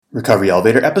Recovery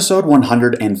Elevator, episode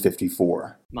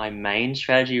 154. My main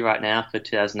strategy right now for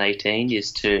 2018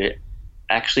 is to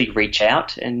actually reach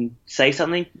out and say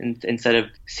something instead of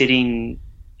sitting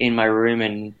in my room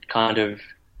and kind of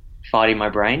fighting my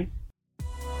brain.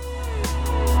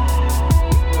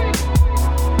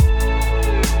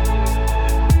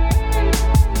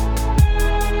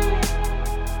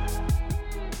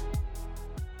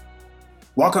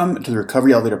 Welcome to the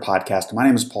Recovery Elevator podcast. My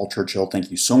name is Paul Churchill.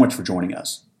 Thank you so much for joining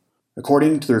us.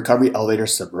 According to the Recovery Elevator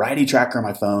sobriety tracker on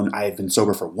my phone, I have been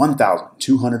sober for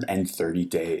 1,230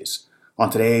 days. On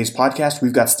today's podcast,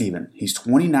 we've got Stephen. He's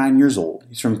 29 years old.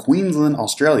 He's from Queensland,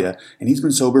 Australia, and he's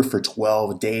been sober for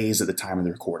 12 days at the time of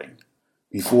the recording.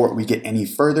 Before we get any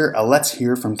further, let's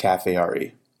hear from Cafe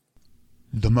RE.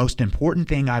 The most important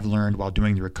thing I've learned while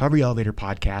doing the Recovery Elevator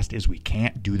podcast is we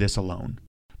can't do this alone.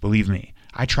 Believe me,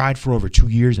 I tried for over 2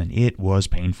 years and it was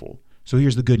painful. So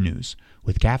here's the good news.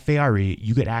 With Cafe RE,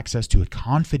 you get access to a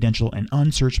confidential and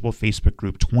unsearchable Facebook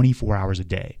group 24 hours a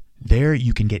day. There,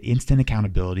 you can get instant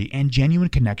accountability and genuine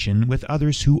connection with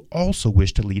others who also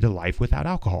wish to lead a life without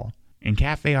alcohol. In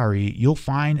Cafe RE, you'll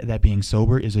find that being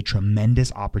sober is a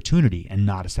tremendous opportunity and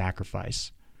not a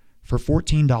sacrifice. For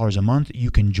 $14 a month,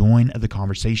 you can join the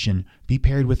conversation, be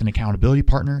paired with an accountability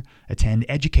partner, attend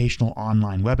educational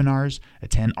online webinars,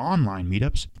 attend online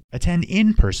meetups, attend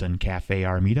in-person Cafe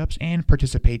RE meetups, and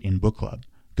participate in book club.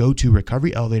 Go to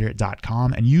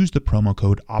recoveryelevator.com and use the promo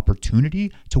code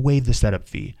OPPORTUNITY to waive the setup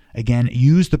fee. Again,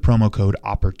 use the promo code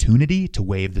OPPORTUNITY to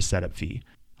waive the setup fee.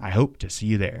 I hope to see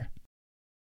you there.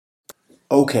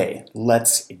 Okay,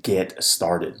 let's get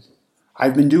started.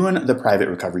 I've been doing the private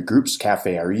recovery groups,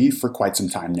 Cafe RE, for quite some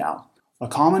time now. A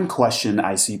common question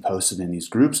I see posted in these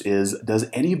groups is, does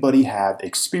anybody have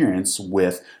experience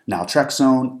with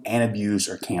Naltrexone, Antabuse,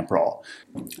 or Campral?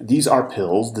 These are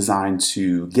pills designed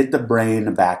to get the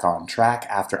brain back on track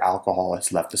after alcohol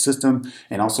has left the system,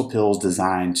 and also pills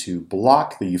designed to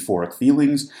block the euphoric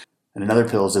feelings. And another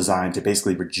pill is designed to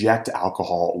basically reject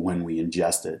alcohol when we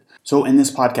ingest it. So in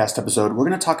this podcast episode, we're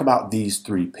going to talk about these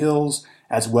three pills,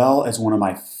 as well as one of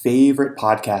my favorite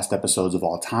podcast episodes of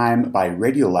all time by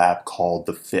Radiolab called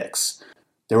The Fix.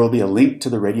 There will be a link to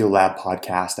the Radiolab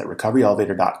podcast at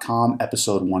recoveryelevator.com,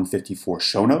 episode 154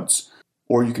 show notes,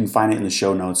 or you can find it in the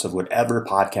show notes of whatever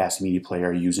podcast media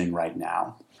player you're using right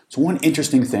now. So one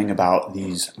interesting thing about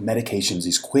these medications,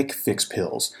 these quick fix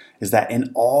pills, is that in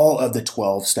all of the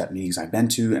 12-step meetings I've been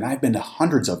to, and I've been to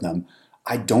hundreds of them,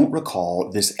 I don't recall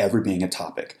this ever being a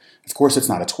topic. Of course, it's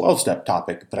not a 12-step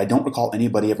topic, but I don't recall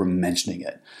anybody ever mentioning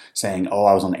it, saying, oh,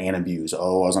 I was on Antabuse,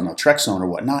 oh, I was on Naltrexone or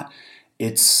whatnot.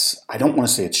 I don't want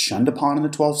to say it's shunned upon in the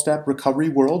 12-step recovery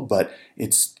world, but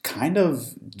it's kind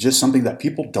of just something that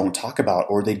people don't talk about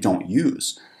or they don't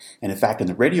use. And in fact, in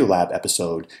the Radiolab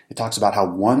episode, it talks about how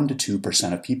 1% to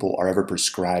 2% of people are ever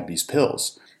prescribed these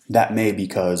pills. That may be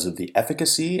because of the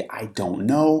efficacy, I don't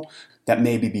know. That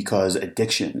may be because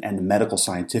addiction and the medical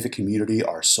scientific community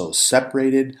are so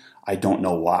separated. I don't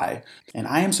know why. And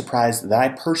I am surprised that I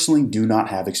personally do not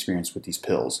have experience with these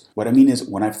pills. What I mean is,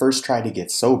 when I first tried to get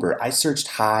sober, I searched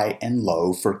high and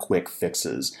low for quick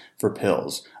fixes for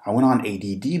pills. I went on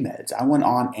ADD meds. I went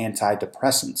on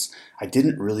antidepressants. I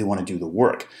didn't really want to do the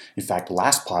work. In fact,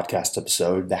 last podcast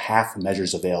episode, the half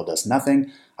measures avail does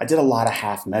nothing. I did a lot of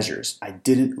half measures. I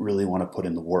didn't really want to put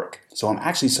in the work. So I'm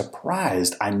actually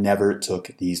surprised I never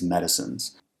took these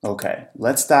medicines. Okay,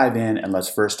 let's dive in and let's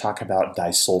first talk about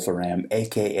Disulfiram,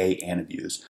 aka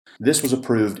Antabuse. This was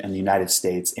approved in the United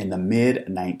States in the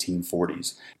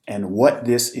mid-1940s. And what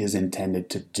this is intended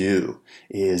to do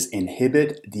is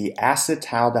inhibit the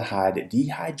acetaldehyde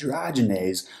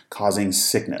dehydrogenase causing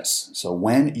sickness. So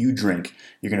when you drink,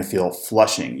 you're going to feel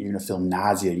flushing, you're going to feel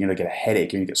nausea, you're going to get a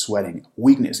headache, you're going to get sweating,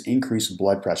 weakness, increased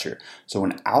blood pressure. So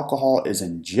when alcohol is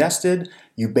ingested,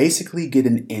 you basically get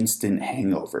an instant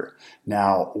hangover.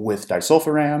 Now, with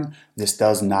Disulfiram, this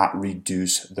does not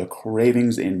reduce the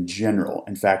cravings in general.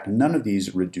 In fact, none of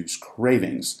these reduce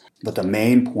cravings. But the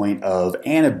main point of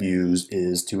Antabuse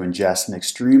is to ingest an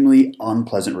extremely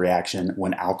unpleasant reaction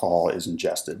when alcohol is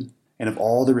ingested. And of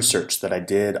all the research that I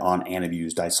did on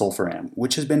Antabuse Disulfiram,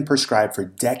 which has been prescribed for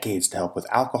decades to help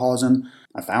with alcoholism,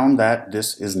 I found that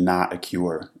this is not a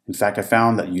cure. In fact, I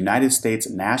found that United States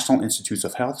National Institutes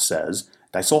of Health says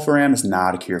Disulfiram is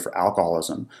not a cure for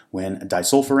alcoholism. When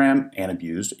Disulfiram,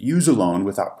 Antabuse, used alone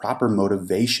without proper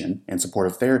motivation and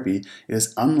supportive therapy, it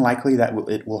is unlikely that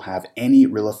it will have any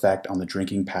real effect on the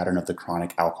drinking pattern of the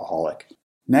chronic alcoholic.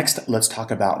 Next, let's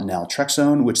talk about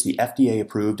Naltrexone, which the FDA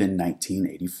approved in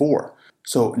 1984.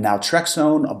 So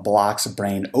naltrexone blocks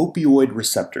brain opioid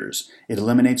receptors. It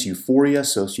eliminates euphoria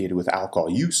associated with alcohol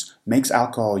use, makes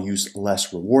alcohol use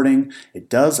less rewarding, it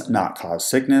does not cause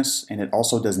sickness, and it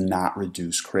also does not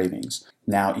reduce cravings.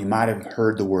 Now, you might have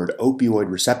heard the word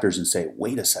opioid receptors and say,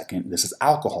 wait a second, this is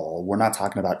alcohol. We're not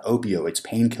talking about opioids,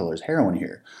 painkillers, heroin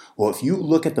here. Well, if you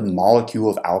look at the molecule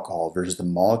of alcohol versus the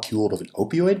molecule of an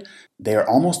opioid, they are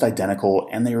almost identical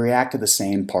and they react to the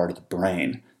same part of the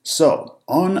brain. So,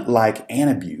 unlike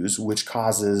Antabuse, which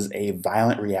causes a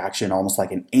violent reaction, almost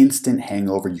like an instant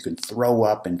hangover, you can throw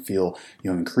up and feel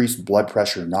increased blood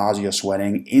pressure, nausea,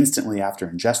 sweating instantly after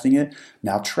ingesting it.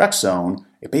 Naltrexone,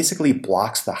 it basically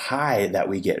blocks the high that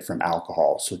we get from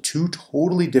alcohol. So two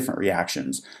totally different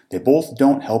reactions. They both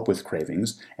don't help with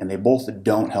cravings, and they both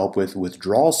don't help with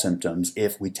withdrawal symptoms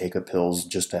if we take the pills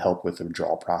just to help with the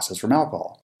withdrawal process from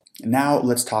alcohol. Now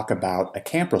let's talk about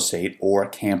Acamprosate or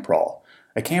Campral.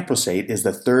 Acamprosate is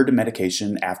the third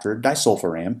medication after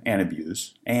Disulfiram,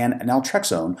 Antabuse, and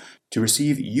Naltrexone to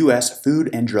receive U.S. Food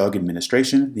and Drug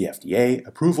Administration, the FDA,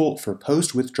 approval for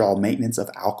post-withdrawal maintenance of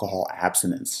alcohol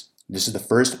abstinence. This is the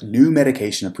first new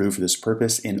medication approved for this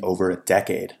purpose in over a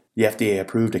decade. The FDA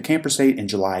approved Acamprosate in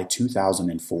July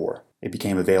 2004. It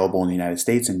became available in the United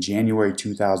States in January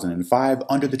 2005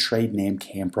 under the trade name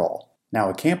Campral. Now,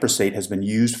 Acamprosate has been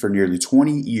used for nearly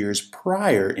 20 years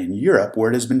prior in Europe, where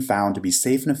it has been found to be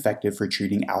safe and effective for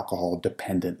treating alcohol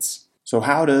dependence. So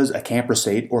how does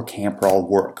Acamprosate or Campral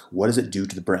work? What does it do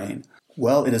to the brain?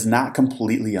 Well, it is not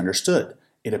completely understood.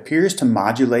 It appears to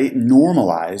modulate and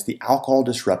normalize the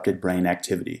alcohol-disrupted brain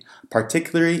activity,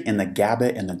 particularly in the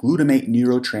gaba and the glutamate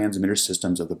neurotransmitter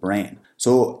systems of the brain.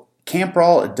 So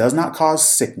Campral does not cause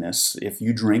sickness if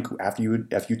you drink after you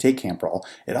take Campral.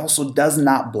 It also does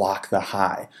not block the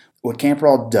high. What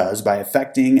Campral does by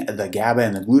affecting the GABA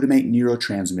and the glutamate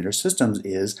neurotransmitter systems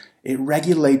is it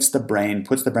regulates the brain,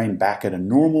 puts the brain back at a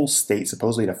normal state,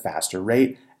 supposedly at a faster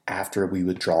rate, after we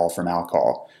withdraw from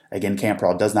alcohol. Again,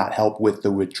 Campral does not help with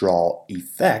the withdrawal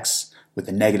effects, with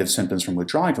the negative symptoms from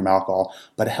withdrawing from alcohol,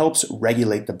 but it helps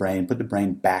regulate the brain, put the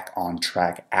brain back on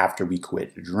track after we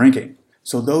quit drinking.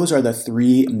 So those are the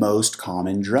three most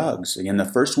common drugs. Again, the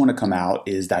first one to come out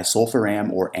is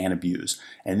Disulfiram or Antabuse,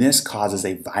 and this causes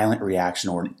a violent reaction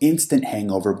or an instant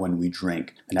hangover when we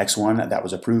drink. The next one that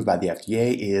was approved by the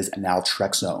FDA is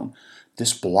Naltrexone.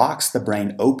 This blocks the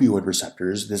brain opioid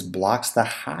receptors. This blocks the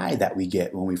high that we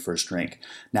get when we first drink.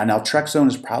 Now, Naltrexone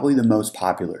is probably the most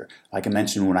popular. Like I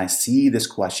mentioned, when I see this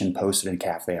question posted in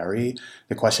Cafe RE,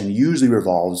 the question usually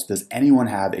revolves, does anyone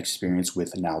have experience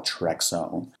with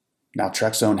Naltrexone?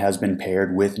 Naltrexone has been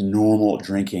paired with normal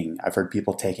drinking. I've heard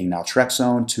people taking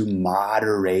Naltrexone to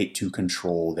moderate, to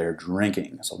control their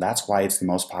drinking. So that's why it's the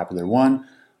most popular one.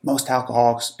 Most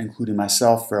alcoholics, including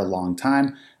myself for a long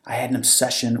time, I had an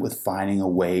obsession with finding a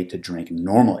way to drink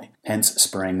normally, hence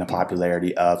spurring the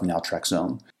popularity of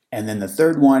Naltrexone. And then the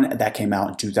third one that came out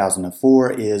in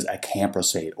 2004 is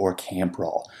Acamprosate or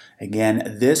Campral.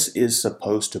 Again, this is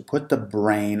supposed to put the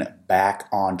brain back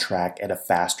on track at a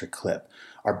faster clip.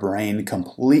 Our brain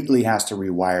completely has to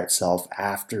rewire itself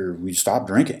after we stop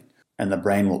drinking. And the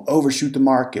brain will overshoot the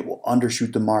mark, it will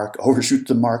undershoot the mark, overshoot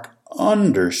the mark,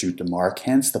 undershoot the mark,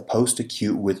 hence the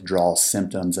post-acute withdrawal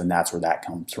symptoms, and that's where that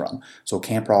comes from. So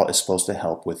Campral is supposed to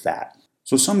help with that.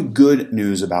 So some good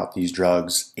news about these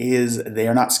drugs is they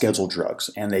are not scheduled drugs,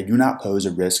 and they do not pose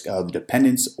a risk of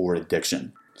dependence or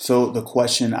addiction. So the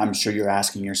question I'm sure you're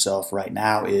asking yourself right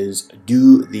now is,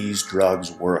 do these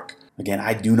drugs work? Again,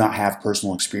 I do not have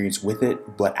personal experience with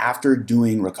it, but after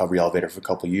doing Recovery Elevator for a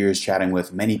couple of years, chatting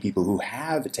with many people who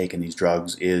have taken these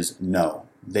drugs is no,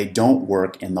 they don't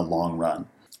work in the long run.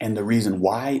 And the reason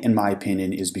why, in my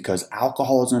opinion, is because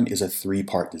alcoholism is a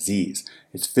three-part disease.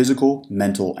 It's physical,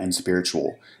 mental, and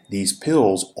spiritual. These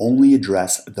pills only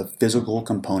address the physical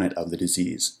component of the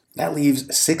disease. That leaves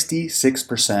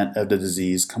 66% of the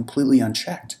disease completely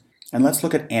unchecked. And let's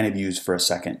look at Antabuse for a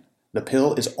second. The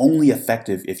pill is only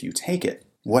effective if you take it.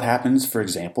 What happens, for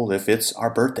example, if it's our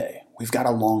birthday? We've got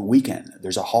a long weekend,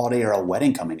 there's a holiday or a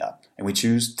wedding coming up, and we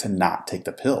choose to not take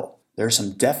the pill. There are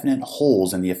some definite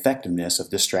holes in the effectiveness of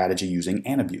this strategy using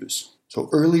Antabuse. So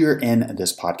earlier in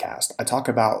this podcast, I talk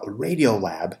about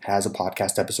Radiolab has a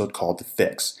podcast episode called The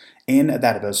Fix. In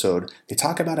that episode, they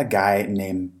talk about a guy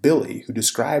named Billy who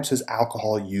describes his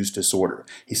alcohol use disorder.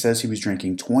 He says he was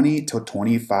drinking 20 to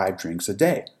 25 drinks a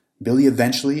day. Billy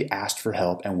eventually asked for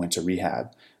help and went to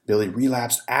rehab. Billy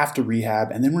relapsed after rehab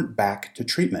and then went back to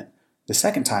treatment. The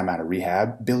second time out of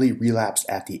rehab, Billy relapsed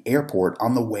at the airport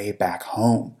on the way back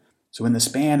home. So in the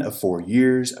span of 4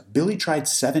 years, Billy tried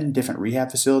 7 different rehab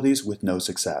facilities with no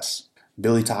success.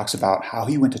 Billy talks about how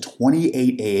he went to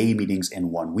 28 AA meetings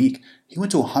in 1 week. He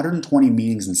went to 120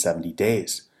 meetings in 70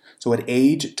 days. So at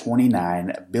age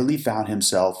 29, Billy found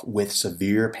himself with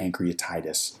severe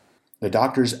pancreatitis. The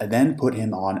doctors then put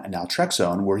him on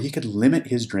Naltrexone, where he could limit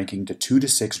his drinking to 2 to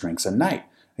 6 drinks a night.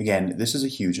 Again, this is a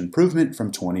huge improvement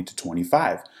from 20 to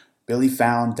 25. Billy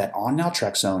found that on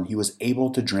Naltrexone, he was able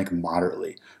to drink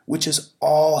moderately, which is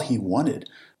all he wanted.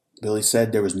 Billy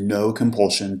said there was no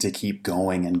compulsion to keep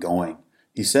going and going.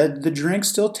 He said the drink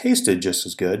still tasted just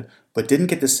as good, but didn't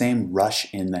get the same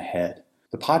rush in the head.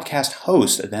 The podcast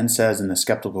host then says in a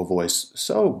skeptical voice,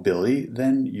 "So, Billy,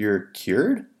 then you're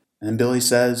cured?" And Billy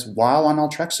says, while on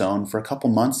Naltrexone for a couple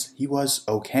months, he was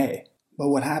okay. But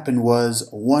what happened was,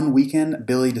 one weekend,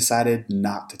 Billy decided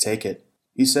not to take it.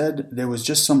 He said there was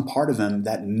just some part of him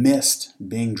that missed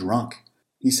being drunk.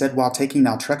 He said while taking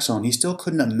Naltrexone, he still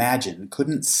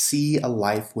couldn't see a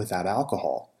life without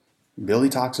alcohol. Billy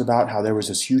talks about how there was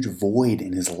this huge void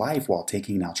in his life while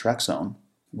taking Naltrexone.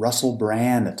 Russell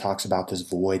Brand talks about this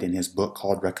void in his book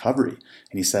called Recovery,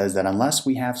 and he says that unless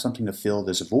we have something to fill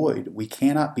this void, we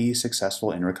cannot be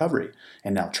successful in recovery.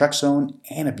 And Naltrexone,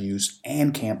 Antabuse,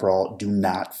 and Campral do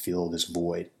not fill this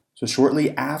void. So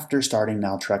shortly after starting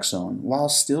Naltrexone, while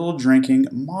still drinking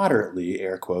moderately,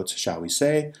 air quotes, shall we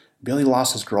say, Billy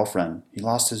lost his girlfriend. He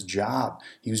lost his job.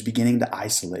 He was beginning to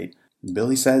isolate.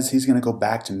 Billy says he's going to go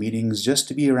back to meetings just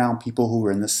to be around people who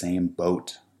were in the same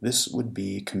boat. This would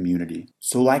be community.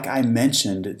 So like I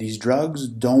mentioned, these drugs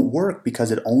don't work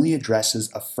because it only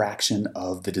addresses a fraction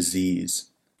of the disease.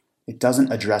 It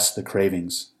doesn't address the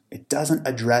cravings. It doesn't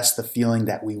address the feeling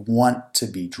that we want to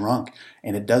be drunk.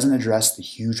 And it doesn't address the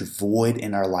huge void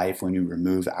in our life when you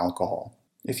remove alcohol.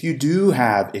 If you do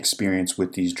have experience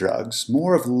with these drugs,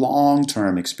 more of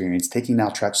long-term experience taking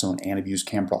Naltrexone, Antabuse,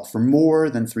 Campral for more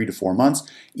than 3 to 4 months,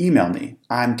 email me.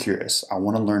 I'm curious. I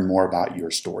want to learn more about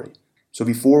your story. So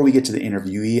before we get to the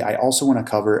interviewee, I also want to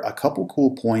cover a couple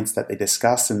cool points that they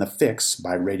discuss in The Fix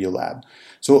by Radiolab.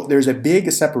 So there's a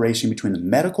big separation between the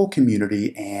medical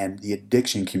community and the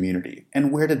addiction community.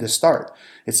 And where did this start?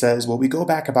 It says, well, we go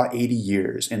back about 80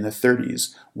 years in the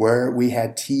 30s where we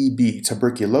had TB,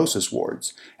 tuberculosis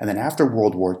wards. And then after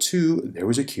World War II, there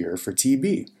was a cure for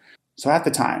TB. So at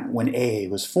the time, when AA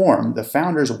was formed, the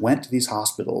founders went to these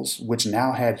hospitals, which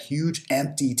now had huge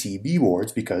empty TB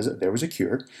wards because there was a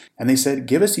cure, and they said,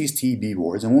 give us these TB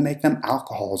wards and we'll make them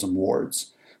alcoholism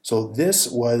wards. So this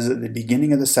was the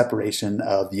beginning of the separation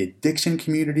of the addiction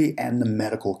community and the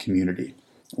medical community.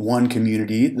 One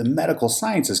community, the medical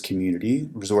sciences community,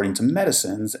 resorting to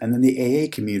medicines, and then the AA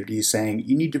community saying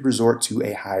you need to resort to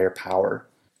a higher power.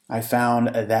 I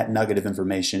found that nugget of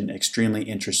information extremely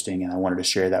interesting and I wanted to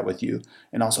share that with you.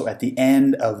 And also at the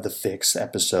end of the Fix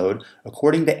episode,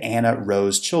 according to Anna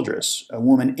Rose-Childress, a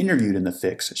woman interviewed in the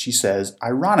Fix, she says,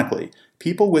 ironically,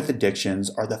 people with addictions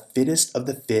are the fittest of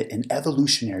the fit in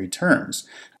evolutionary terms.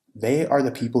 They are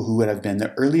the people who would have been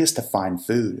the earliest to find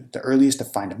food, the earliest to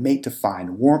find a mate, to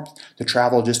find warmth, to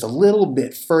travel just a little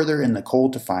bit further in the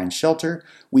cold to find shelter.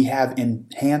 We have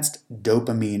enhanced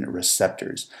dopamine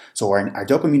receptors. So our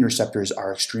dopamine receptors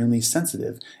are extremely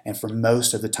sensitive, and for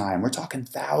most of the time, we're talking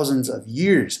thousands of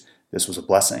years, this was a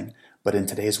blessing. But in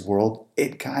today's world,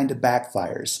 it kind of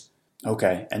backfires.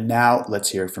 Okay, and now let's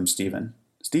hear from Stephen.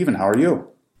 Stephen, how are you?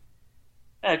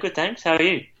 Good, thanks. How are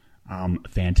you?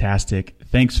 Fantastic.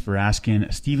 Thanks for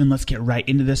asking. Stephen, let's get right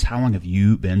into this. How long have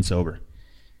you been sober?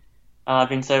 I've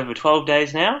been sober for 12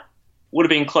 days now. Would have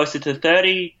been closer to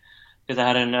 30 because I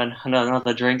had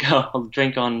another drink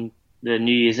on the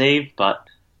New Year's Eve, but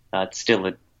it's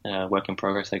still a work in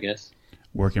progress, I guess.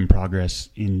 Work in progress,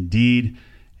 indeed.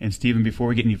 And Stephen, before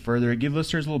we get any further, give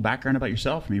listeners a little background about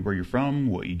yourself. Maybe where you're from,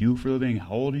 what you do for a living,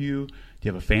 how old are you, do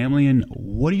you have a family, and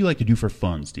what do you like to do for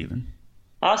fun, Stephen?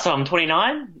 So I'm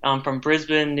 29. I'm from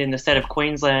Brisbane in the state of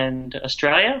Queensland,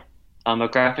 Australia. I'm a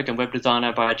graphic and web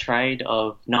designer by trade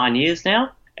of 9 years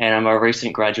now, and I'm a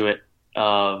recent graduate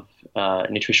of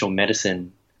nutritional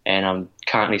medicine, and I'm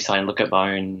currently starting to look at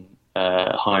my own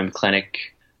home clinic,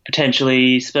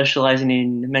 potentially specializing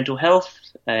in mental health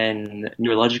and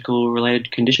neurological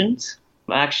related conditions.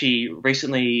 I'm actually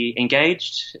recently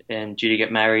engaged and due to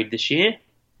get married this year.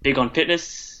 Big on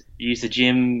fitness. Use the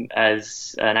gym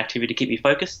as an activity to keep me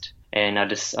focused, and I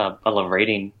love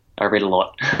reading. I read a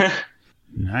lot.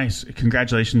 Nice.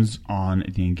 Congratulations on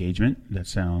the engagement. That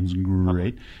sounds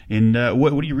great. And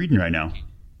what are you reading right now?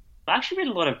 I actually read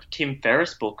a lot of Tim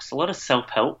Ferriss books, a lot of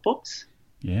self-help books.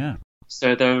 Yeah.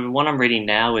 So the one I'm reading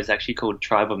now is actually called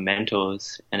Tribe of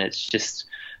Mentors, and it's just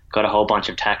got a whole bunch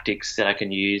of tactics that I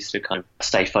can use to kind of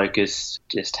stay focused,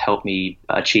 just help me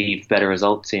achieve better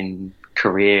results in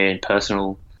career and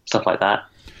personal stuff like that.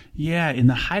 Yeah, in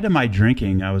the height of my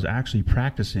drinking, I was actually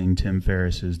practicing Tim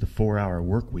Ferriss's The 4-Hour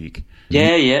Work Week.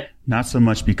 Yeah. Not so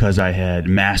much because I had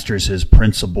mastered his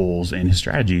principles and his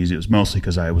strategies. It was mostly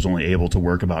because I was only able to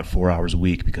work about 4 hours a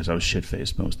week because I was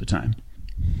shit-faced most of the time.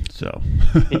 So,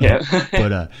 yeah.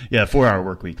 But 4-Hour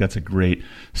Work Week. That's a great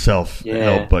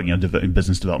self-help book,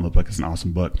 business development book. It's an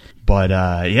awesome book. But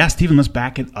Stephen, let's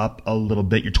back it up a little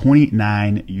bit. You're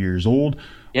 29 years old.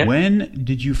 Yep. When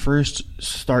did you first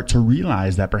start to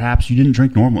realize that perhaps you didn't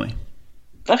drink normally?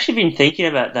 I've actually been thinking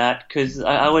about that because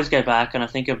I always go back and I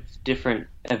think of different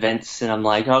events and I'm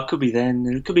like, oh, it could be then,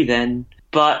 and it could be then.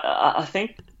 But I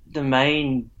think the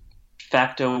main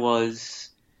factor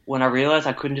was when I realized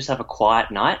I couldn't just have a quiet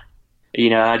night.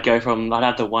 I'd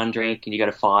have the one drink and you go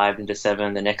to 5 and to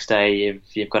 7. The next day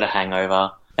you've got a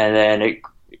hangover. And then it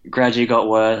gradually got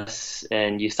worse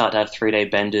and you start to have 3-day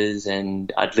benders,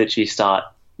 and I'd literally start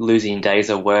losing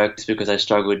days of work just because I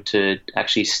struggled to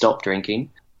actually stop drinking.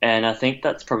 And I think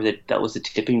that's probably that was the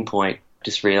tipping point,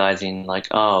 just realizing like,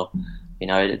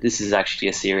 this is actually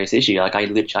a serious issue. Like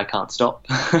I can't stop.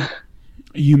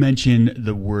 You mentioned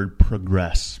the word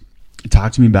progress.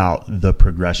 Talk to me about the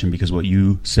progression, because what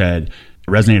you said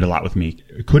resonated a lot with me.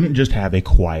 I couldn't just have a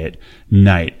quiet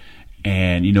night.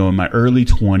 And, in my early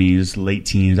 20s, late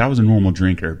teens, I was a normal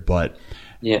drinker, but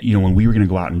when we were going to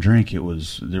go out and drink, there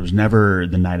was never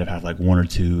the night of have like one or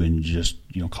two and just,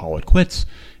 call it quits.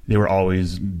 They were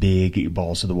always big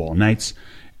balls to the wall nights.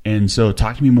 And so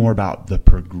talk to me more about the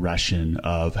progression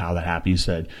of how that happened. You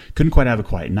said couldn't quite have a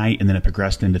quiet night, and then it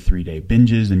progressed into 3-day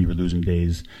binges, and you were losing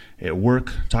days at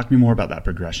work. Talk to me more about that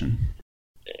progression.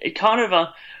 It kind of,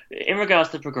 in regards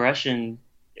to progression,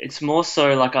 it's more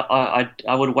so like I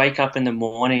would wake up in the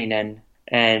morning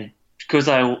and because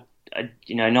no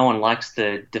one likes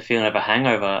the feeling of a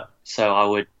hangover, so I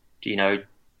would,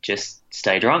 just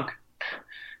stay drunk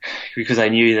because I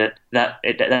knew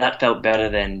that felt better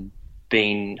than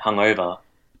being hungover.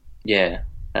 Yeah,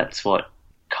 that's what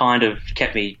kind of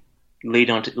kept me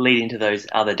leading to those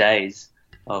other days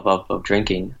of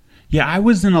drinking. Yeah, I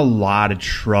was in a lot of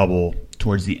trouble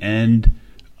towards the end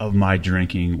of my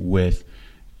drinking with,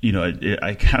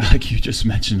 I kind of like you just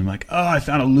mentioned, I'm like, oh, I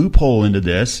found a loophole into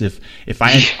this. If I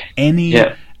had any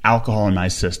alcohol in my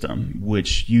system,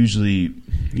 which usually,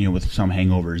 with some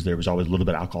hangovers, there was always a little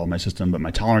bit of alcohol in my system, but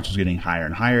my tolerance was getting higher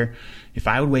and higher. If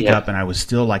I would wake up and I was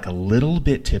still like a little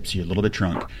bit tipsy, a little bit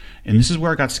drunk, and this is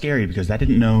where it got scary because I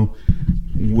didn't know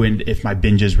if my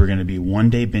binges were going to be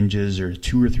 1-day binges or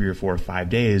 2 or 3 or 4 or 5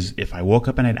 days. If I woke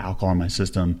up and had alcohol in my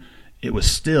system, it was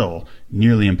still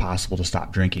nearly impossible to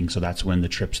stop drinking. So that's when the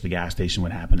trips to the gas station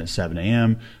would happen at 7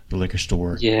 a.m., the liquor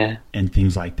store, and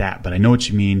things like that. But I know what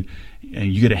you mean.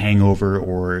 You get a hangover,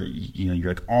 or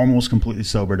you're like almost completely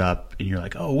sobered up, and you're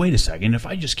like, oh, wait a second, if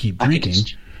I just keep drinking,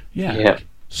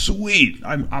 sweet,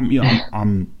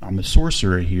 I'm a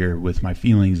sorcerer here with my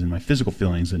feelings and my physical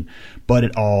feelings, but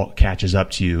it all catches up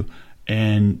to you.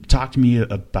 And talk to me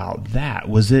about that.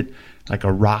 Was it like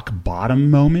a rock bottom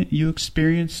moment you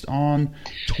experienced on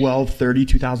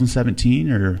 12/30/2017,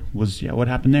 or what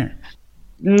happened there?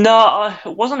 No,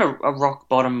 it wasn't a rock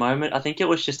bottom moment. I think it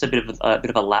was just a bit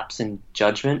of a lapse in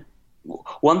judgment.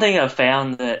 One thing I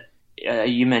found that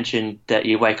you mentioned that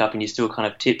you wake up and you're still kind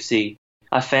of tipsy.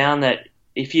 I found that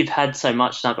if you've had so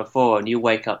much the night before and you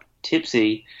wake up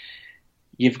tipsy,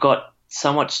 you've got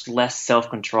so much less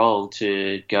self-control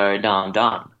to go, no, I'm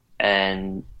done.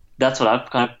 And that's what I've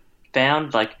kind of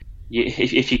found. Like,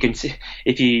 if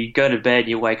you go to bed,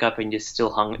 you wake up and you're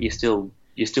still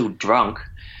you're still drunk,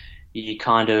 you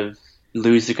kind of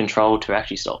lose the control to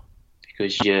actually stop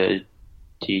because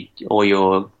all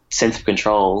your sense of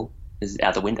control is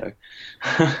out the window.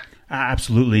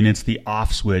 Absolutely, and it's the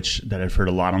off switch that I've heard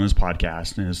a lot on this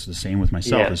podcast, and it's the same with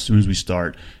myself. Yeah. As soon as we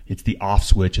start, it's the off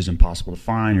switch is impossible to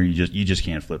find, or you just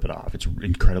can't flip it off. It's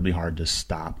incredibly hard to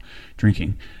stop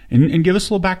drinking. And give us a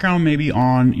little background maybe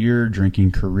on your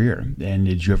drinking career. And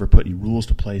did you ever put any rules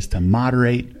to place to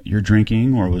moderate your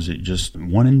drinking, or was it just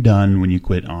one and done when you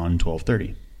quit on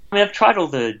 12/30? I mean, I've tried all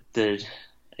the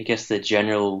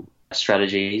general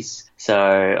strategies.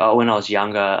 So when I was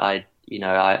younger,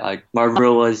 my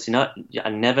rule was, I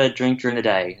never drink during the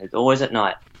day. It's always at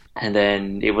night. And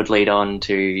then it would lead on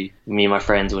to me and my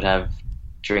friends would have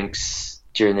drinks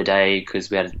during the day because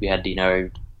we had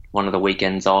one of the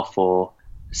weekends off,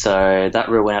 so that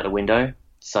rule went out the window.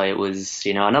 So it was,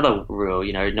 another rule,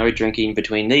 no drinking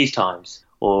between these times,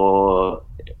 or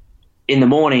in the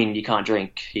morning you can't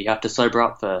drink. You have to sober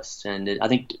up first. And I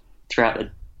think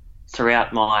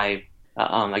throughout my,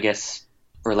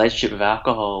 relationship with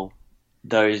alcohol,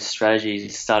 those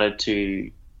strategies started to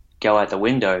go out the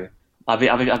window.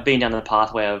 I've been down the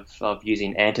pathway of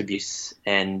using Antabuse,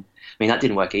 and I mean that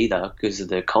didn't work either because of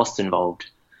the cost involved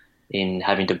in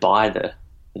having to buy the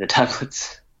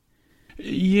tablets.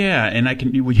 Yeah, and I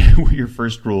can your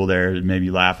first rule there made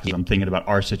me laugh because I'm thinking about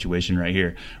our situation right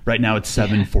here. Right now it's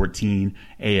 7:14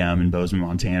 a.m. in Bozeman,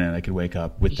 Montana, and I could wake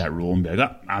up with that rule and be like,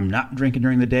 oh, I'm not drinking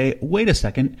during the day. Wait a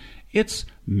second, it's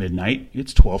midnight.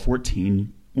 It's 12:14.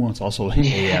 Well, it's also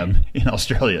a.m. in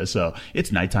Australia, so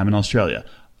it's nighttime in Australia.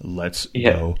 Let's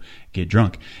go get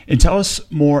drunk. And tell us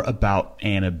more about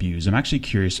Antabuse. I'm actually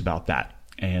curious about that.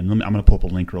 And I'm going to pull up a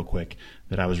link real quick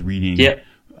that I was reading.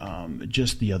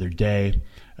 Just the other day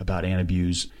about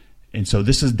Antabuse. And so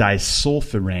this is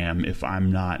Disulfiram, if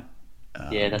I'm not...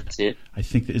 that's it. I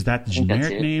think, is that the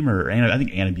generic name? I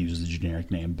think Antabuse is the generic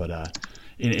name, but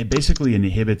it basically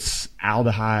inhibits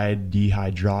aldehyde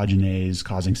dehydrogenase,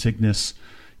 causing sickness,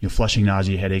 flushing,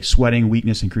 nausea, headache, sweating,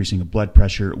 weakness, increasing of blood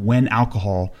pressure when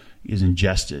alcohol is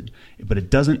ingested. But it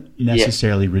doesn't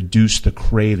necessarily reduce the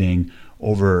craving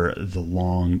over the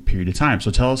long period of time.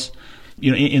 So tell us,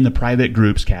 in the private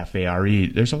groups, Cafe RE,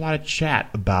 there's a lot of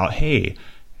chat about, hey,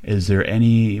 is there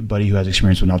anybody who has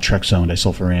experience with Naltrexone,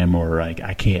 Disulfiram, or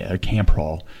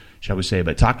Campral, shall we say?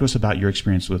 But talk to us about your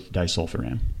experience with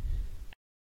Disulfiram.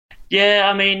 Yeah,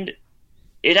 I mean,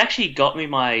 it actually got me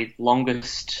my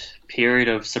longest period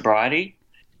of sobriety.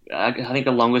 I think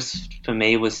the longest for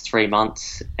me was 3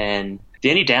 months, and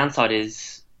the only downside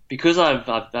is because I've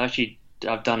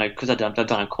done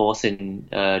a course in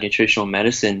nutritional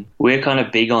medicine. We're kind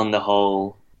of big on the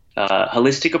whole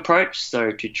holistic approach,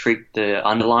 so to treat the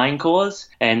underlying cause.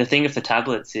 And the thing with the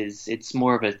tablets is it's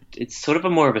sort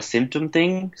of more of a symptom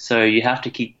thing. So you have to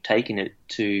keep taking it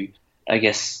to, I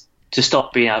guess, to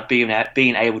stop being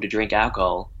able to drink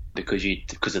alcohol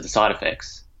because of the side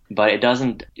effects. But it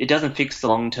doesn't fix the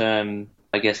long term,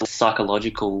 I guess,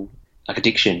 psychological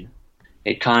addiction.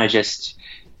 It kind of just,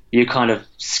 you're kind of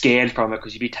scared from it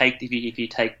because if you take the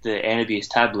Antabuse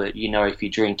tablet, if you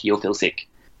drink, you'll feel sick.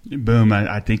 Boom!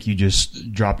 I think you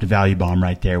just dropped a value bomb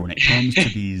right there. When it comes to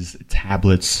these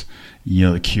tablets,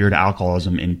 the cure to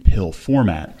alcoholism in pill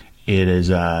format, it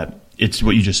is it's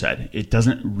what you just said. It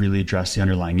doesn't really address the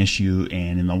underlying issue,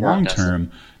 and in the long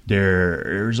term,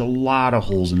 there's a lot of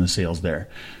holes in the sales there.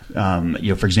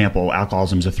 For example,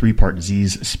 alcoholism is a 3-part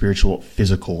disease: spiritual,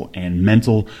 physical, and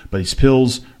mental. But these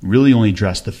pills really only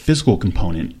address the physical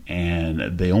component,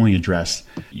 and they only address,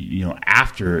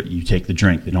 after you take the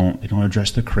drink. They don't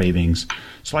address the cravings.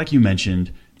 So, like you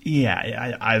mentioned,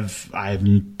 I've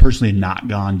personally not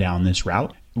gone down this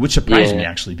route, which surprised me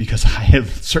actually, because I have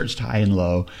searched high and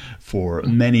low for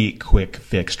many quick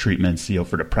fix treatments,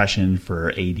 for depression,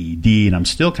 for ADD, and I'm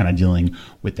still kind of dealing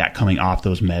with that coming off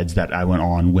those meds that I went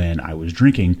on when I was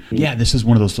drinking. Yeah, this is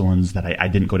one of those ones that I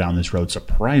didn't go down this road,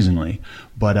 surprisingly.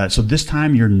 But so this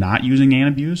time you're not using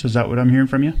Antabuse? Is that what I'm hearing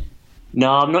from you?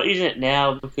 No, I'm not using it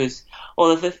now because,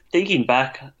 thinking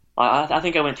back, I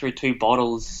think I went through 2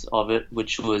 bottles of it,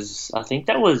 which was, I think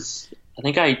I was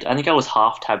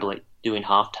doing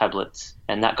half tablets,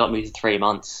 and that got me to 3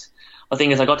 months. The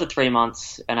thing is, I got to 3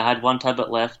 months and I had 1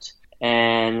 tablet left,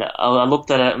 and I looked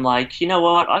at it and I'm like, you know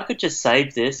what? I could just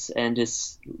save this and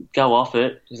just go off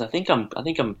it because I think I'm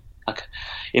like,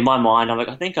 in my mind, I'm like,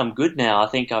 I think I'm good now. I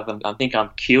think I'm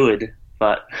cured,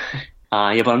 but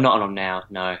but I'm not on now.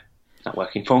 No, it's not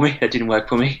working for me. It didn't work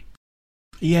for me.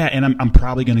 Yeah, and I'm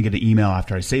probably going to get an email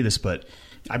after I say this, but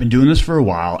I've been doing this for a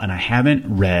while, and I haven't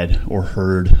read or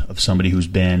heard of somebody who's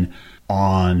been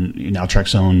on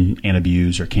Naltrexone,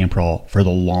 Antabuse, or Campral for the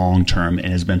long term and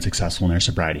has been successful in their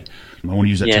sobriety. I want to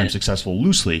use that term successful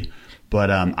loosely, but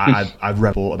I've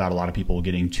read about a lot of people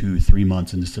getting 2-3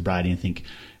 months into sobriety and think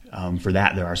for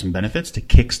that there are some benefits to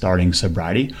kickstarting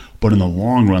sobriety. But in the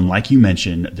long run, like you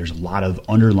mentioned, there's a lot of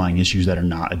underlying issues that are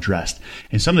not addressed.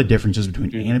 And some of the differences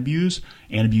between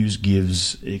Antabuse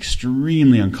gives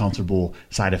extremely uncomfortable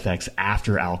side effects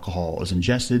after alcohol is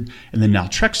ingested. And then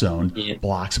Naltrexone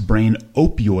blocks brain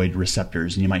opioid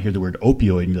receptors. And you might hear the word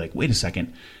opioid and be like, wait a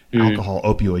second. Alcohol,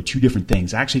 opioid, 2 different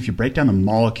things. Actually, if you break down the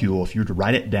molecule, if you were to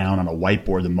write it down on a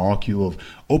whiteboard, the molecule of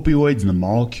opioids and the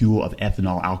molecule of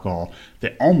ethanol alcohol,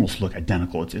 they almost look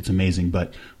identical. It's amazing.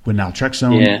 But with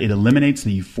Naltrexone, it eliminates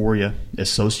the euphoria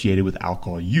associated with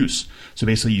alcohol use. So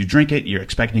basically, you drink it, you're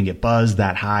expecting to get buzzed,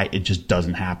 that high, it just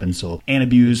doesn't happen. So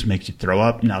Antabuse makes you throw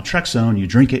up. Naltrexone, you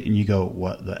drink it and you go,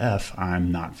 what the F?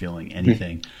 I'm not feeling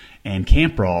anything. And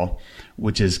Campral,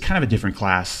 which is kind of a different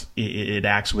class, it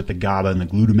acts with the GABA and the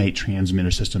glutamate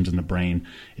transmitter systems in the brain.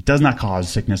 It does not cause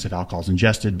sickness if alcohol is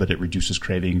ingested, but it reduces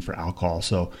craving for alcohol.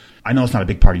 So I know it's not a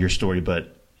big part of your story,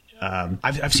 but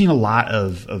I've seen a lot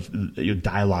of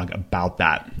dialogue about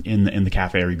that in the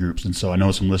cafe RE groups. And so I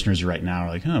know some listeners right now are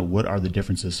like, what are the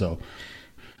differences? So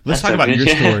let's talk about your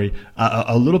story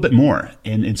a little bit more.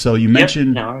 And so you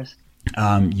mentioned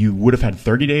you would have had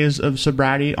 30 days of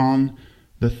sobriety on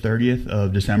the 30th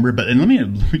of December. But let me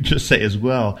just say as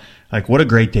well, like, what a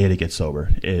great day to get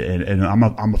sober. And I'm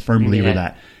a firm believer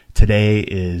that today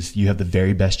is you have the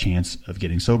very best chance of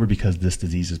getting sober because this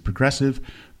disease is progressive.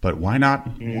 But why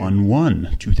not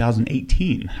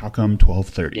 1/1/2018? How come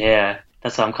 12/30? Yeah,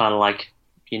 that's what I'm kind of like.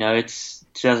 It's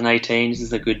 2018. This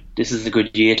is a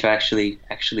good year to actually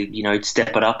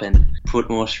step it up and put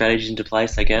more strategies into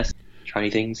place. I guess try new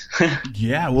things.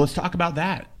 Yeah, well, let's talk about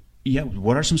that. Yeah,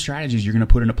 what are some strategies you're going to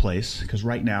put into place? Because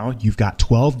right now you've got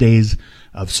 12 days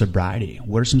of sobriety.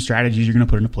 What are some strategies you're going to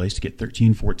put into place to get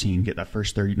 13, 14, get that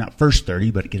first 30, not first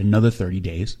 30, but get another 30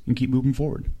 days and keep moving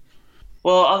forward?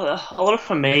 Well, a lot of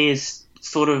for me is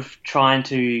sort of trying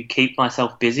to keep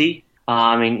myself busy.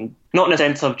 I mean, not in a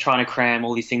sense of trying to cram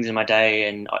all these things in my day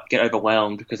and get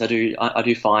overwhelmed, because I do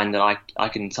find that I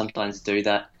can sometimes do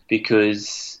that,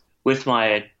 because with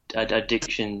my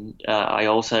addiction, I've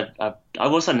also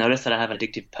noticed that I have an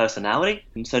addictive personality,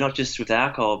 and so not just with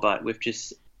alcohol, but with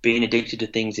just being addicted to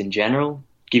things in general.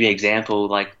 Give you an example,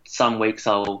 like some weeks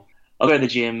I'll go to the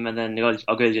gym, and then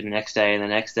I'll go to the next day, and the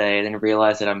next day, and then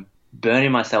realize that I'm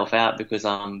burning myself out because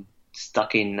I'm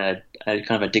stuck in a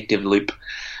kind of addictive loop,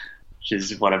 which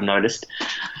is what I've noticed.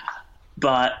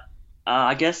 But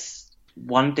I guess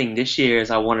one thing this year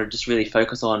is I want to just really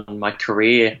focus on my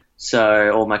career.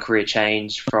 So my career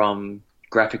changed from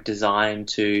graphic design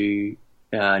to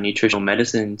nutritional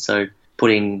medicine. So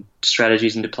putting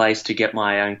strategies into place to get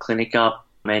my own clinic up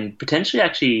and potentially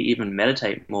actually even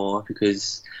meditate more,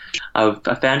 because I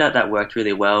found out that worked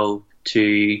really well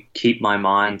to keep my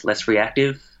mind less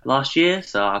reactive last year.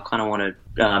 So I kind of want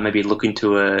to maybe look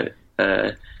into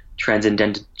a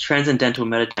transcendental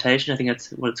meditation, I think that's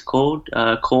what it's called,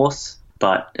 course,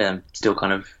 but still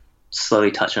kind of slowly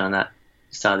touching on that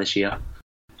start of this year.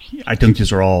 I think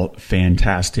these are all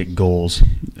fantastic goals.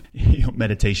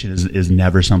 Meditation is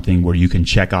never something where you can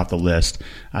check off the list.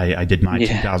 I did my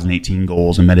 2018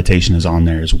 goals, and meditation is on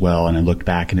there as well. And I looked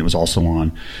back, and it was also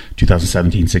on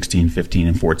 2017, 16, 15,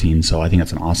 and 14. So I think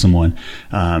that's an awesome one.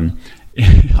 I'm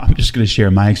just going to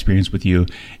share my experience with you.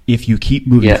 If you keep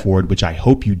moving forward, which I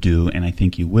hope you do, and I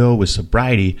think you will with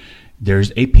sobriety,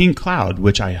 there's a pink cloud,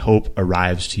 which I hope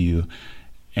arrives to you.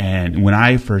 And when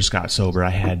I first got sober, I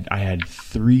had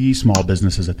 3 small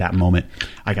businesses at that moment.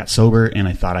 I got sober and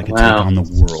I thought I could take on the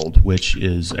world, which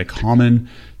is a common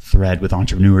thread with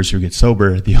entrepreneurs who get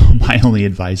sober. My only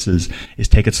advice is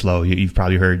take it slow. You've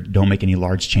probably heard, don't make any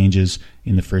large changes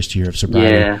in the first year of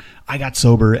sobriety. Yeah. I got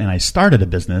sober and I started a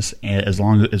business as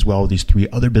well with these 3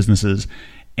 other businesses.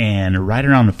 And right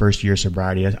around the first year of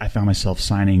sobriety, I found myself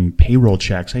signing payroll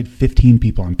checks. I had 15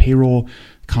 people on payroll,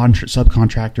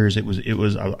 subcontractors.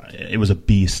 It was a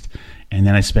beast. And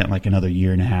then I spent like another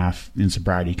year and a half in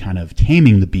sobriety kind of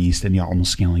taming the beast and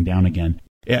almost scaling down again.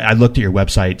 I looked at your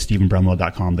website,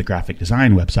 stephenbrumlow.com, the graphic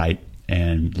design website,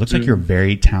 and it looks like you're a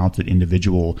very talented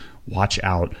individual. Watch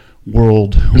out,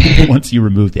 world. Once you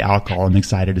remove the alcohol, I'm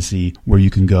excited to see where you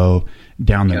can go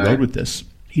down the road with this.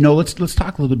 Let's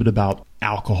talk a little bit about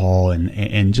alcohol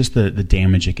and just the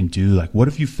damage it can do. Like, what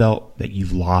have you felt that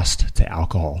you've lost to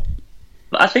alcohol?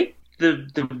 I think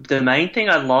the main thing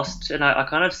I lost, and I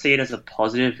kind of see it as a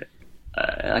positive.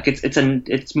 To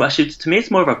me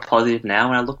it's more of a positive now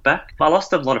when I look back. I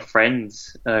lost a lot of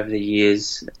friends over the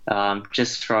years,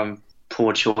 just from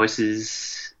poor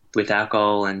choices with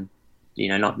alcohol, and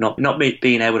not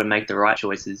being able to make the right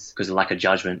choices because of lack of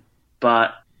judgment.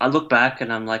 But I look back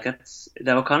and I'm like,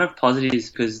 they were kind of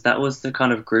positives, because that was the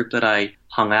kind of group that I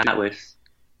hung out with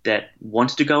that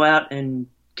wanted to go out and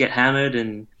get hammered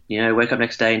and, wake up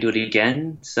next day and do it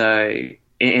again. So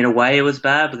in a way it was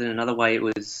bad, but in another way it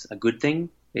was a good thing.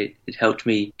 It helped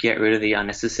me get rid of the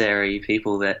unnecessary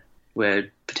people that were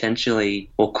potentially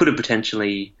or could have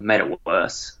potentially made it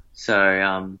worse.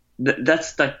 So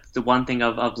that's the one thing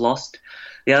I've lost.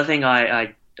 The other thing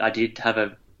I did have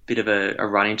a bit of a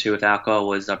run into with alcohol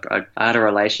was I had a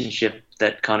relationship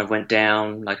that kind of went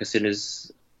down, like as soon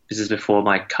as, this is before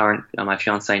my current, my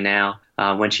fiance now,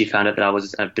 when she found out that I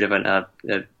was a bit of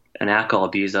an alcohol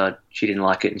abuser, she didn't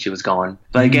like it and she was gone.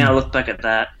 But again, I look back at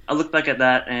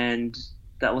that and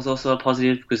that was also a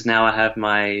positive, because now I have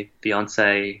my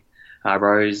fiance,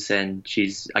 Rose, and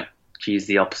she's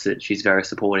the opposite. She's very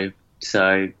supportive.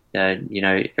 So,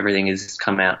 everything has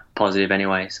come out positive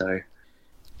anyway, so.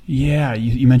 Yeah,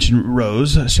 you mentioned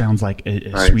Rose. Sounds like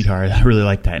a sweetheart. I really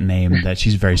like that name, that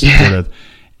she's very supportive.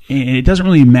 And it doesn't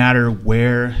really matter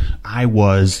where I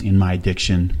was in my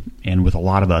addiction, and with a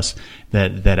lot of us,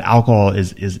 that alcohol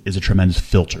is a tremendous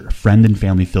filter, friend and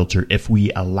family filter, if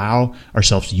we allow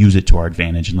ourselves to use it to our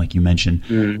advantage. And like you mentioned,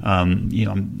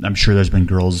 I'm sure there's been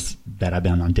girls that I've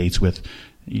been on dates with,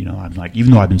 I'm like,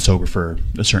 even though I've been sober for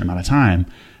a certain amount of time,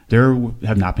 there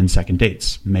have not been second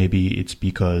dates. Maybe it's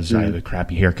because I have a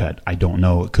crappy haircut. I don't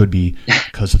know. It could be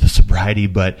because of the sobriety,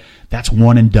 but that's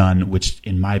one and done, which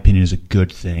in my opinion is a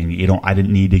good thing. I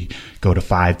didn't need to go to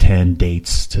 5-10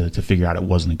 dates to figure out it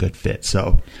wasn't a good fit.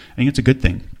 So I think it's a good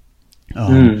thing.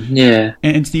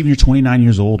 And Stephen, you're 29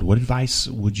 years old. What advice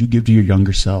would you give to your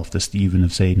younger self, the Stephen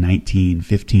of say 19,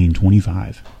 15,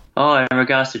 25? Oh, in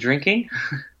regards to drinking?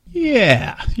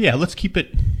 Yeah. Let's keep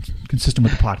it consistent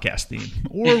with the podcast theme,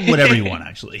 or whatever you want,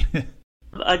 actually.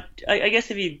 I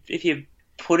guess if you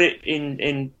put it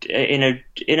in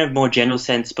a more general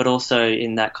sense, but also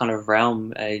in that kind of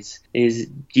realm, is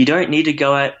you don't need to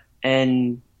go out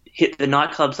and hit the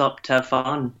nightclubs up to have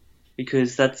fun,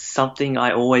 because that's something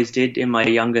I always did in my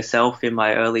younger self, in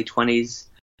my early 20s.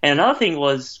 And another thing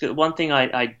was, one thing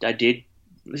I did,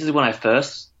 this is when I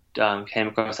first came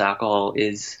across alcohol,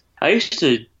 is I used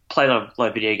to play a lot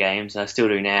of video games, and I still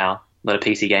do now, a lot of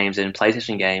PC games and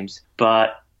PlayStation games.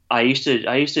 But I used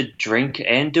to drink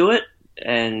and do it,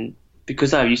 and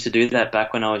because I used to do that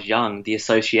back when I was young, the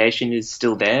association is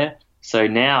still there. So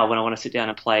now when I want to sit down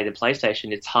and play the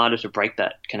PlayStation, it's harder to break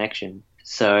that connection.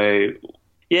 So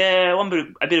yeah, a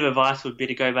bit of advice would be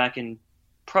to go back and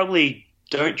probably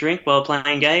don't drink while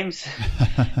playing games,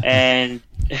 and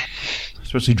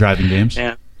especially driving games.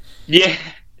 Yeah,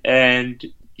 and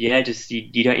just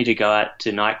you don't need to go out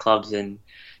to nightclubs and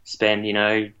spend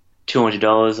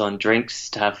 $200 on drinks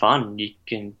to have fun. You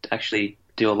can actually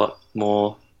do a lot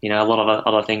more, a lot of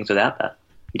other things without that.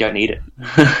 You don't need it.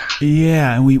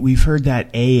 Yeah, and we've heard that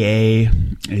AA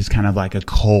is kind of like a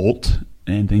cult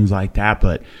and things like that,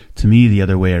 but to me the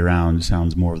other way around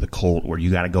sounds more of the cult, where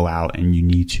you got to go out and you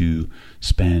need to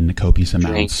spend copious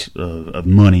amounts of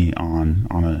money on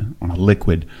a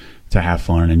liquid to have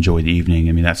fun and enjoy the evening.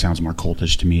 I mean, that sounds more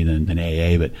cultish to me than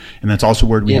AA, and that's also a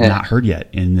word we have not heard yet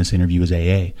in this interview is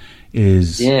AA.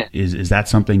 Is that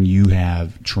something you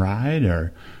have tried,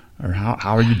 or how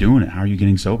are you doing it? How are you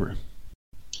getting sober?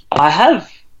 I have,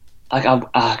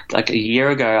 like a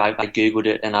year ago, I Googled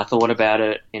it and I thought about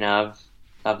it.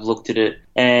 I've looked at it,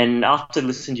 and after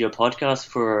listening to your podcast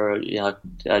for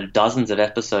dozens of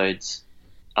episodes,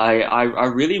 I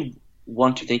really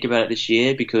want to think about it this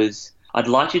year, because I'd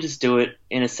like to just do it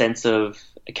in a sense of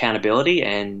accountability,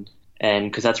 and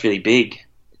because that's really big,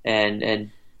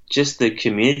 and just the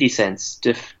community sense.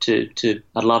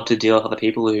 I'd love to deal with other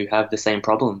people who have the same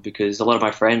problem, because a lot of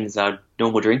my friends are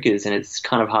normal drinkers, and it's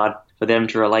kind of hard for them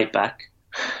to relate back.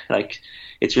 Like,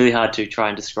 it's really hard to try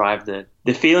and describe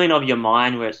the feeling of your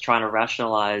mind where it's trying to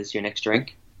rationalize your next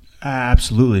drink.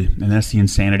 Absolutely, and that's the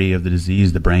insanity of the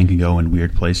disease. The brain can go in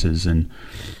weird places,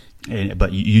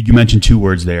 but you mentioned two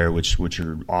words there, which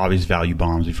are obvious value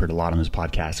bombs. We've heard a lot on this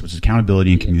podcast, which is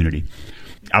accountability and community.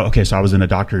 Okay, so I was in a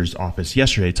doctor's office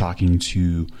yesterday talking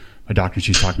to a doctor.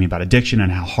 She was talking to me about addiction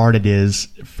and how hard it is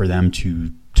for them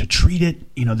to treat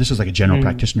it. This is like a general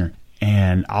practitioner.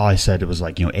 And all I said was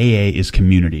like, AA is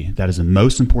community. That is the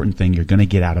most important thing you're going to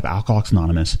get out of Alcoholics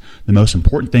Anonymous. The most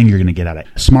important thing you're going to get out of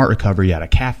Smart Recovery, out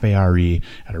of Cafe RE,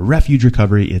 out of Refuge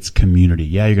Recovery, it's community.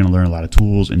 Yeah, you're going to learn a lot of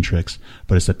tools and tricks,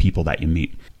 but it's the people that you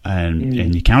meet. And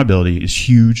the accountability is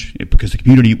huge, because the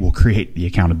community will create the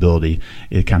accountability.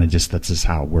 It kind of that's just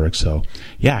how it works. So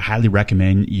yeah, I highly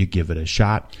recommend you give it a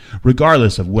shot,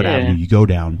 regardless of what avenue you go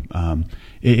down.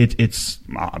 It's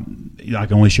I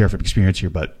can only share from experience here,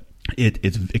 but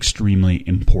it's extremely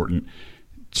important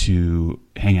to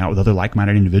hang out with other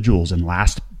like-minded individuals. And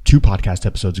last 2 podcast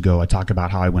episodes ago, I talked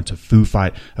about how I went to a Foo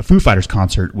Fighters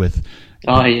concert with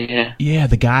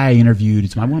the guy I interviewed.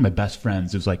 It's one of my best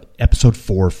friends. It was like episode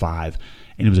 4 or 5,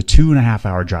 and it was a 2.5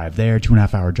 hour drive there,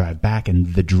 2.5 hour drive back,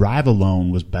 and the drive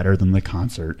alone was better than the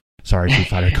concert. Sorry, Foo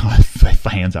Fighter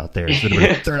fans out there. It's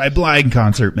a Third Eye Blind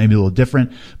concert, maybe a little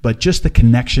different, but just the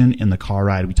connection in the car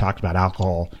ride. We talked about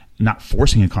alcohol, not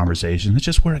forcing a conversation. It's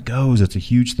just where it goes. It's a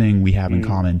huge thing we have in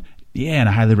common. Yeah, and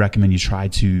I highly recommend you try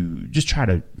to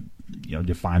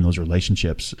define those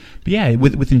relationships. But yeah,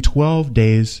 within 12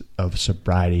 days of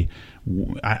sobriety,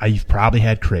 you've probably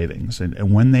had cravings,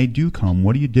 and when they do come,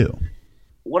 what do you do?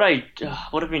 What I've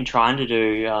been trying to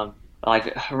do,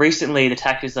 recently, the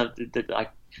tactics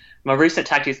my recent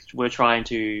tactics were trying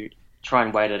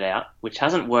and wait it out, which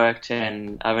hasn't worked,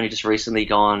 and I've only just recently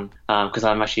gone, because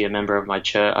I'm actually a member of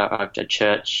a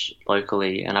church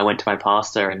locally, and I went to my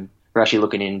pastor, and we're actually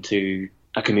looking into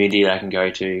a community that I can go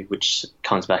to, which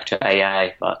comes back to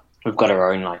AA, but we've got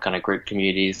our own like kind of group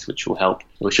communities which will help.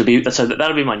 So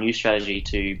that'll be my new strategy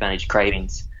to manage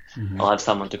cravings. Mm-hmm. I'll have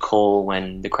someone to call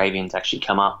when the cravings actually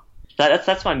come up.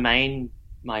 That's my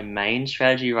main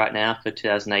strategy right now for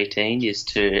 2018 is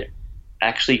to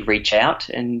actually reach out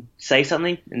and say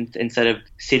something instead of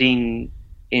sitting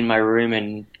in my room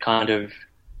and kind of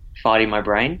fighting my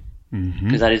brain.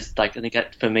 Because that is like, I think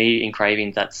that for me in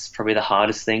cravings, that's probably the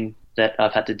hardest thing that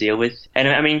I've had to deal with. And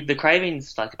I mean, the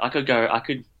cravings, like I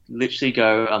could literally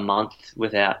go a month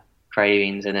without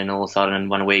cravings, and then all of a sudden in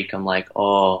 1 week I'm like,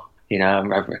 oh, you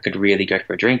know, I could really go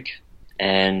for a drink.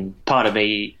 And part of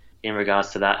me in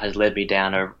regards to that has led me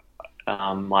down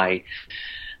my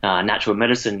natural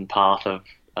medicine path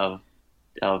of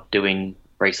doing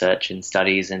research and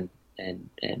studies and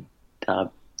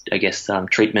I guess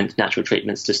natural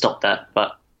treatments to stop that.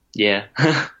 But yeah.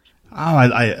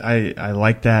 I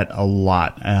like that a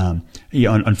lot.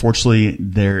 Unfortunately,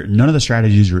 none of the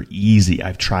strategies are easy.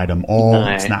 I've tried them all. No.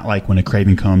 It's not like when a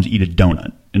craving comes, eat a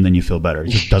donut and then you feel better. It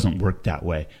just doesn't work that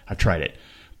way. I've tried it,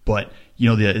 but you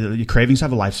know, the cravings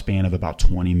have a lifespan of about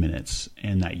 20 minutes,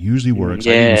 and that usually works.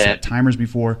 Yeah. I even set timers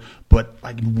before, but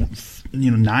like,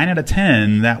 you know, 9 out of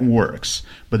 10 that works.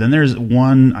 But then there's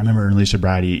one, I remember in early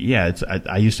sobriety. Yeah,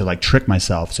 I used to like trick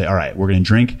myself, say, all right, we're going to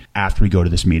drink after we go to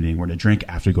this meeting. We're going to drink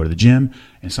after we go to the gym,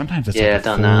 and sometimes it's like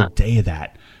a full day of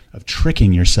that. Of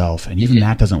tricking yourself, and even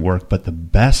that doesn't work. But the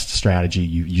best strategy,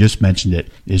 you just mentioned it,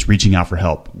 is reaching out for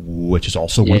help, which is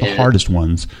also one of the hardest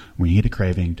ones when you get a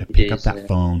craving, to pick up that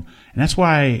phone. And that's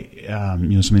why you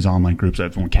know, some of these online groups,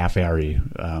 like Cafe RE,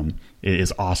 it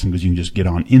is awesome because you can just get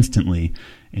on instantly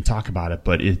and talk about it.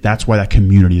 But that's why that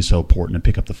community is so important, to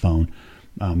pick up the phone.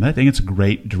 I think it's a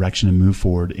great direction to move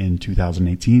forward in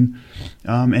 2018.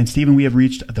 And Stephen, we have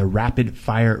reached the rapid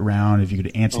fire round. If you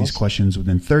could answer these questions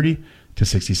within 30 to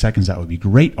 60 seconds, that would be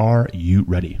great. Are you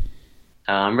ready?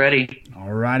 I'm ready.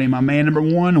 All righty, my man. Number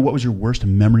one, what was your worst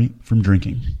memory from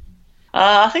drinking?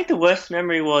 I think the worst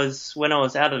memory was when I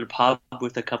was out at a pub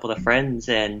with a couple of friends,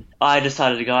 and I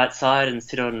decided to go outside and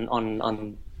sit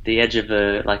on the edge of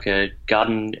a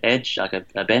garden edge, like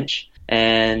a bench.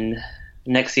 And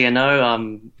next thing I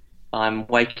know, I'm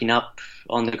waking up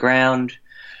on the ground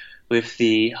with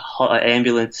the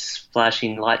ambulance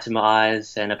flashing lights in my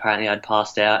eyes, and apparently I'd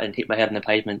passed out and hit my head on the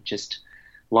pavement, just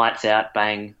lights out,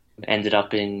 bang. Ended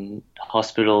up in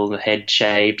hospital, head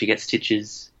shaved to get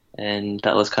stitches, and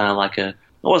that was kind of like it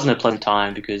wasn't a pleasant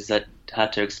time because I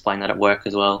had to explain that at work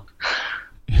as well.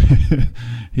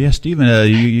 Yeah, Stephen,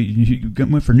 you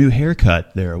went for a new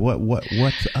haircut there.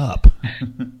 What's up?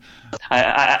 I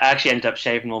actually ended up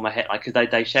shaving all my hair, like, because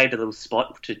they shaved a little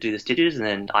spot to do the stitches, and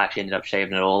then I actually ended up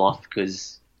shaving it all off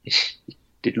because it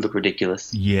didn't look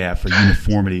ridiculous. Yeah, for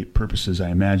uniformity purposes, I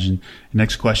imagine.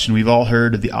 Next question. We've all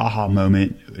heard of the aha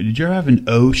moment. Did you ever have an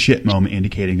oh shit moment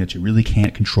indicating that you really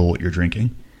can't control what you're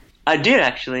drinking? I did,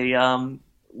 actually.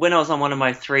 When I was on one of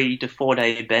my 3 to 4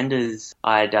 day benders,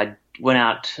 I went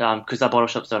out, because our bottle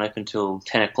shops don't open until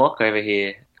 10 o'clock over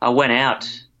here. I went out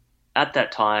at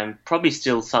that time, probably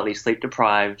still slightly sleep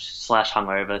deprived /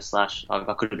 hungover /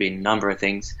 I could have been a number of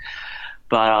things.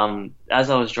 But as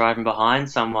I was driving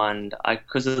behind someone,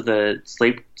 because of the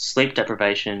sleep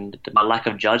deprivation, my lack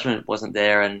of judgment wasn't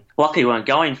there. And luckily we weren't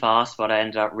going fast, but I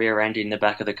ended up rear-ending the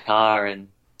back of the car, and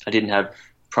I didn't have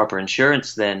proper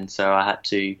insurance then, so I had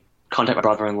to contact my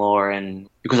brother-in-law, and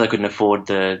because I couldn't afford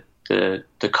the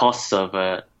costs of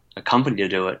a company to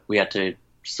do it, we had to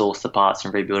source the parts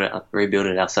and rebuild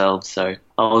it ourselves. So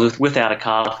I was without a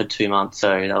car for 2 months, so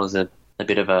that was a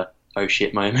bit of a oh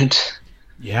shit moment.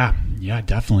 Yeah,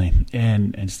 definitely.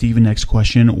 And Stephen, next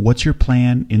question. What's your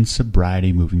plan in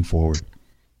sobriety moving forward?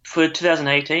 For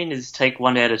 2018 is take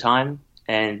one day at a time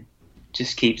and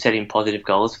just keep setting positive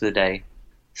goals for the day.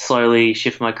 Slowly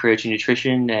shift my career to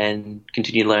nutrition and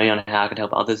continue learning on how I can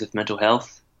help others with mental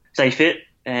health. Stay fit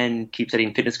and keep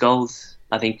setting fitness goals.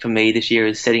 I think for me this year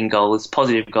is setting goals,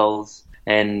 positive goals,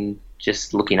 and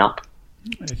just looking up.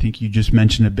 I think you just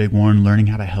mentioned a big one, learning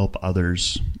how to help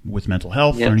others with mental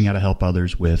health, learning how to help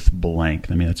others with blank.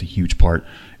 I mean, that's a huge part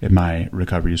in my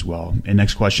recovery as well. And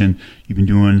next question, you've been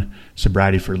doing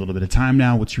sobriety for a little bit of time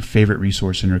now. What's your favorite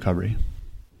resource in recovery?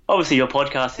 Obviously, your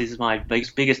podcast is my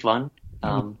biggest one.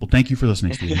 Well, thank you for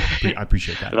listening, Stephen. I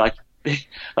appreciate that.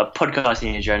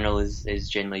 Podcasting in general is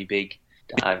generally big.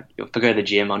 If I go to the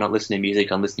gym, I'm not listening to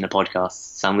music, I'm listening to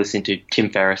podcasts. So I'm listening to Tim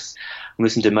Ferriss, I'm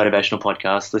listening to motivational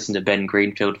podcasts, listening to Ben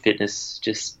Greenfield Fitness,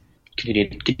 just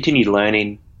continue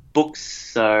learning.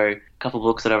 Books, so a couple of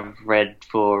books that I've read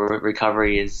for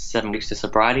recovery is 7 Weeks to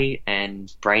Sobriety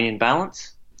and Brain in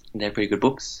Balance. They're pretty good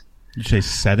books. Did you say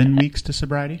 7 weeks to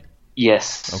sobriety?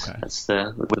 Yes. Okay. That's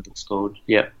what it's called.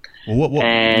 Yep. Well,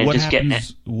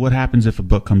 what happens if a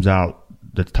book comes out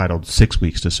that's titled 6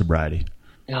 Weeks to Sobriety?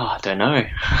 Oh, I don't know.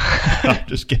 I'm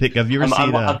just kidding. Have you ever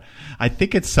seen I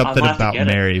think it's something about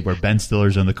Mary where Ben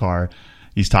Stiller's in the car.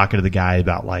 He's talking to the guy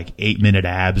about like 8-minute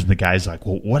abs, and the guy's like,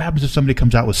 well, what happens if somebody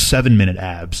comes out with 7-minute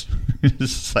abs?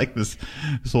 It's like this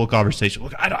whole conversation.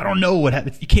 Look, I don't know what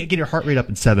happens. You can't get your heart rate up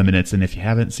in 7 minutes, and if you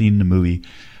haven't seen the movie,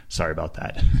 sorry about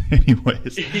that.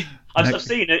 Anyways. I've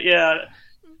seen it, yeah.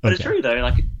 But Okay. It's true, though.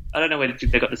 Like, I don't know whether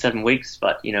they got the 7 weeks,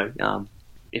 but,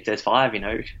 if there's 5,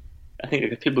 I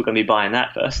think people are going to be buying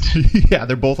that first. Yeah,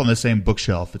 they're both on the same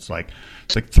bookshelf. It's like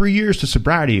 3 years to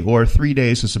sobriety or 3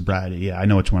 days to sobriety. Yeah, I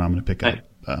know which one I'm going to pick up.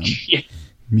 Yeah.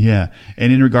 Yeah.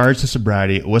 And in regards to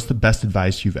sobriety, what's the best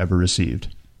advice you've ever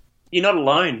received? You're not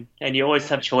alone, and you always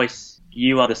have choice.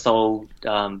 You are the sole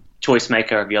choice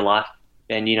maker of your life.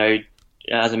 And,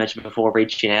 as I mentioned before,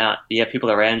 reaching out. You have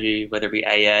people around you, whether it be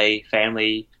AA,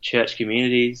 family, church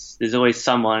communities. There's always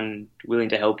someone willing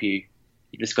to help you.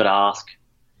 You just got to ask.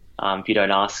 If you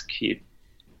don't ask, you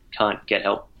can't get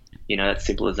help. It's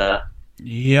simple as that.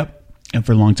 Yep. And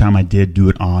for a long time, I did do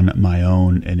it on my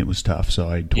own, and it was tough. So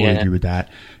I totally agree with that.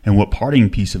 And what parting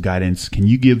piece of guidance can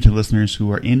you give to listeners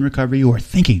who are in recovery or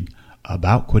thinking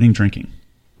about quitting drinking?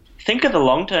 Think of the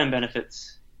long-term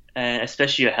benefits,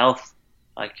 especially your health.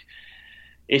 Like,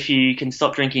 if you can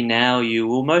stop drinking now, you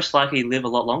will most likely live a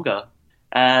lot longer.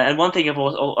 And one thing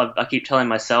I keep telling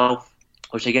myself,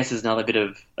 which I guess is another bit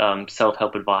of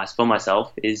self-help advice for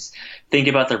myself, is think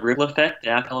about the ripple effect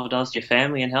that alcohol does to your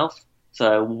family and health.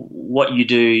 So what you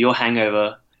do, your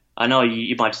hangover, I know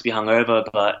you might just be hungover,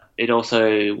 but it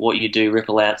also, what you do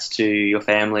ripple outs to your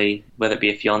family, whether it be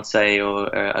a fiance or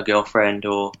a girlfriend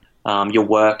or your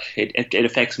work. It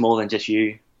affects more than just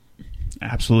you.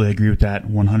 Absolutely agree with that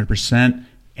 100%.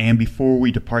 And before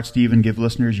we depart, Stephen, give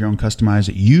listeners your own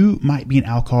customized You Might Be an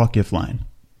Alcoholic gift line.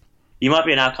 You might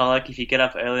be an alcoholic if you get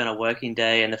up early on a working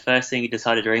day and the first thing you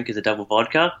decide to drink is a double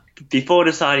vodka before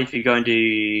deciding if you're going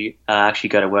to actually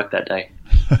go to work that day.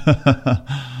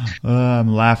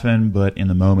 I'm laughing, but in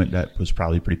the moment that was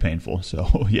probably pretty painful.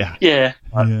 So, yeah. Yeah.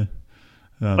 Yeah.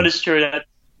 But it's true that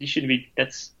you shouldn't be,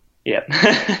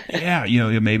 yeah.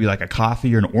 Yeah, maybe like a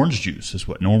coffee or an orange juice is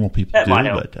what normal people that do. Might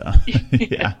help.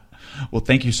 But yeah. Well,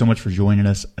 thank you so much for joining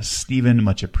us, Stephen.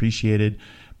 Much appreciated.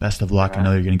 Best of luck. Right. I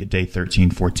know you're going to get day 13,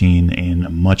 14, and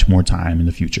much more time in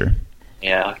the future.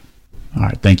 Yeah. All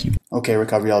right. Thank you. Okay,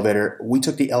 recovery elevator. We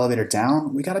took the elevator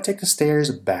down. We got to take the stairs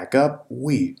back up.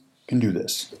 We can do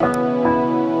this.